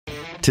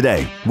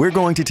Today, we're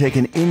going to take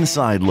an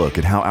inside look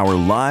at how our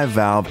Live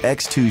Valve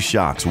X2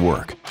 shocks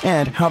work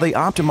and how they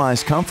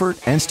optimize comfort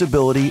and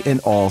stability in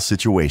all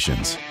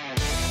situations.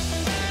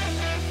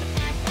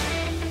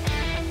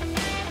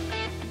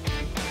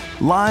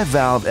 Live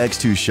Valve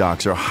X2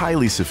 shocks are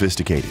highly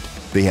sophisticated.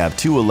 They have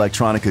two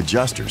electronic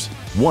adjusters,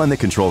 one that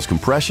controls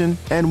compression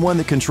and one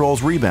that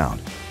controls rebound.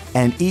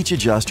 And each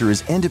adjuster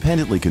is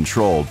independently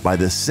controlled by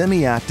the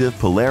semi-active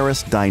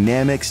Polaris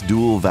DYNAMIX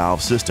Dual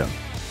Valve system.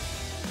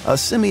 A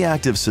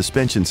semi-active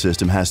suspension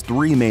system has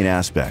three main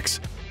aspects.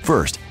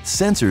 First,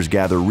 sensors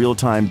gather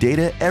real-time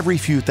data every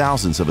few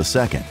thousandths of a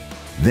second.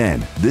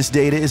 Then, this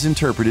data is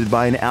interpreted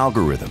by an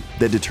algorithm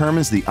that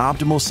determines the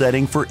optimal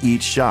setting for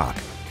each shock.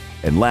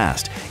 And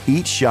last,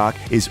 each shock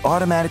is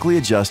automatically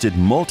adjusted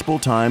multiple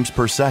times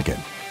per second.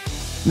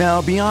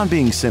 Now, beyond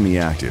being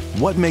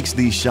semi-active, what makes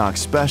these shocks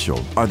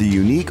special are the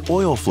unique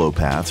oil flow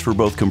paths for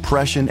both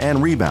compression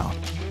and rebound.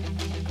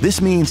 This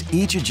means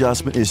each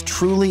adjustment is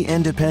truly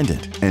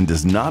independent and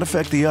does not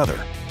affect the other.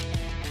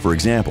 For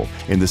example,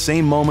 in the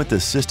same moment,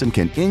 the system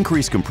can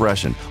increase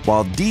compression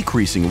while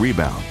decreasing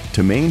rebound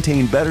to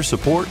maintain better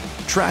support,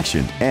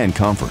 traction, and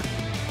comfort.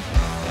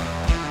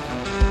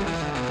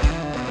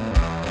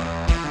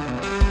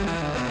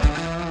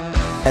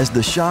 As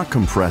the shock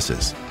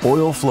compresses,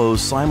 oil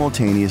flows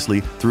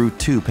simultaneously through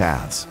two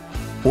paths.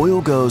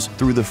 Oil goes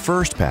through the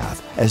first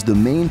path as the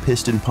main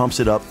piston pumps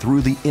it up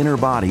through the inner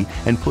body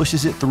and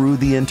pushes it through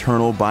the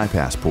internal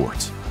bypass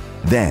ports.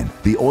 Then,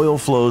 the oil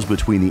flows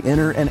between the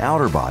inner and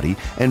outer body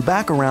and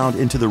back around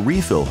into the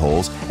refill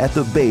holes at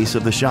the base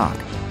of the shock.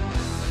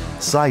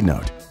 Side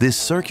note, this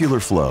circular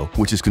flow,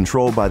 which is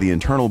controlled by the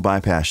internal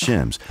bypass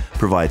shims,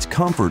 provides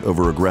comfort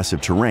over aggressive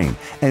terrain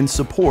and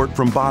support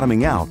from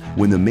bottoming out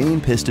when the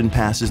main piston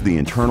passes the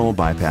internal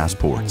bypass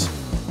ports.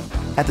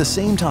 At the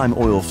same time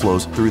oil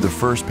flows through the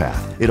first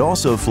path, it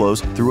also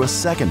flows through a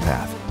second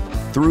path,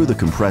 through the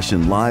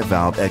compression Live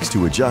Valve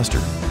X2 adjuster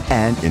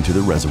and into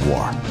the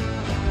reservoir.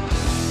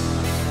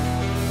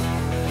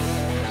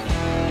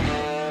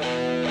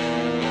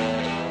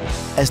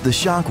 As the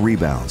shock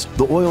rebounds,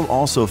 the oil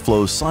also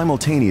flows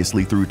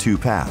simultaneously through two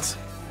paths.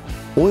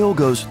 Oil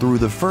goes through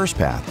the first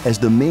path as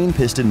the main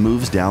piston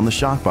moves down the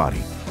shock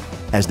body.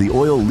 As the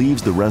oil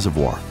leaves the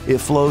reservoir, it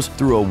flows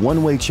through a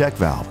one-way check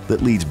valve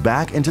that leads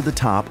back into the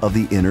top of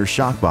the inner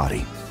shock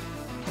body.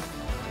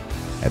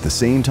 At the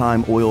same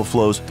time oil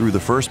flows through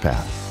the first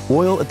path,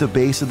 oil at the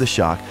base of the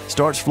shock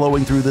starts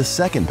flowing through the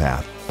second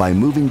path by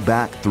moving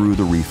back through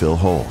the refill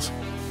holes.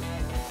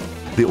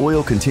 The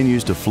oil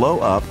continues to flow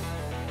up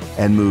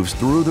and moves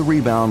through the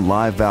rebound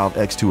Live Valve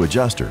X2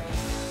 adjuster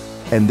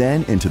and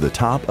then into the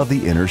top of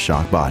the inner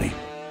shock body.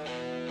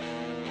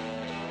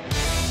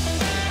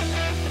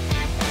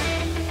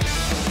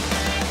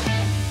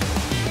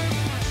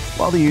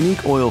 While the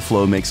unique oil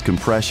flow makes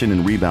compression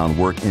and rebound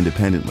work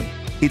independently,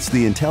 it's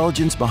the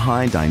intelligence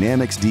behind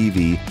DYNAMIX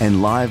DV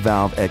and Live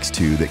Valve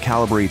X2 that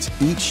calibrates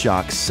each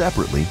shock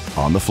separately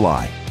on the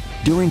fly.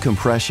 During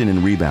compression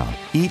and rebound,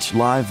 each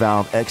Live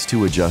Valve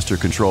X2 adjuster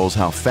controls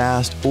how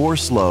fast or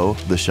slow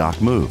the shock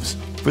moves.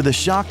 For the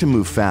shock to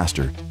move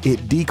faster,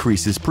 it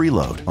decreases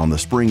preload on the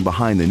spring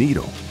behind the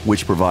needle,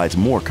 which provides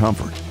more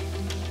comfort.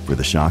 For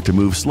the shock to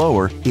move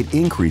slower, it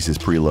increases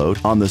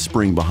preload on the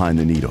spring behind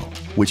the needle,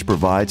 which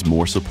provides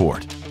more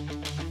support.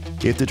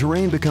 If the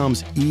terrain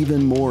becomes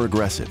even more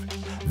aggressive,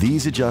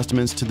 these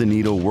adjustments to the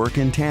needle work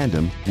in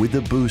tandem with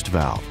the boost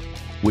valve,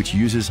 which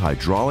uses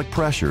hydraulic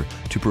pressure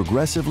to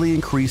progressively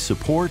increase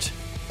support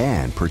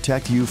and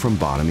protect you from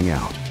bottoming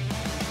out.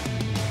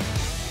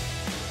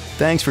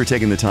 Thanks for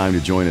taking the time to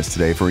join us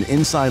today for an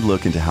inside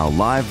look into how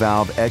Live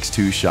Valve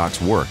X2 shocks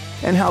work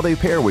and how they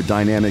pair with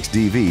DYNAMIX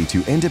DV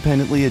to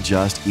independently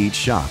adjust each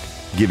shock,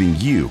 giving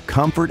you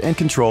comfort and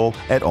control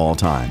at all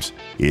times.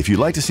 If you'd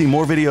like to see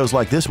more videos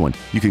like this one,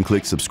 you can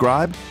click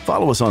subscribe,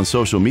 follow us on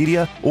social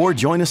media, or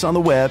join us on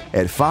the web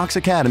at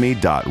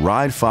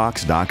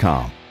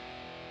foxacademy.ridefox.com.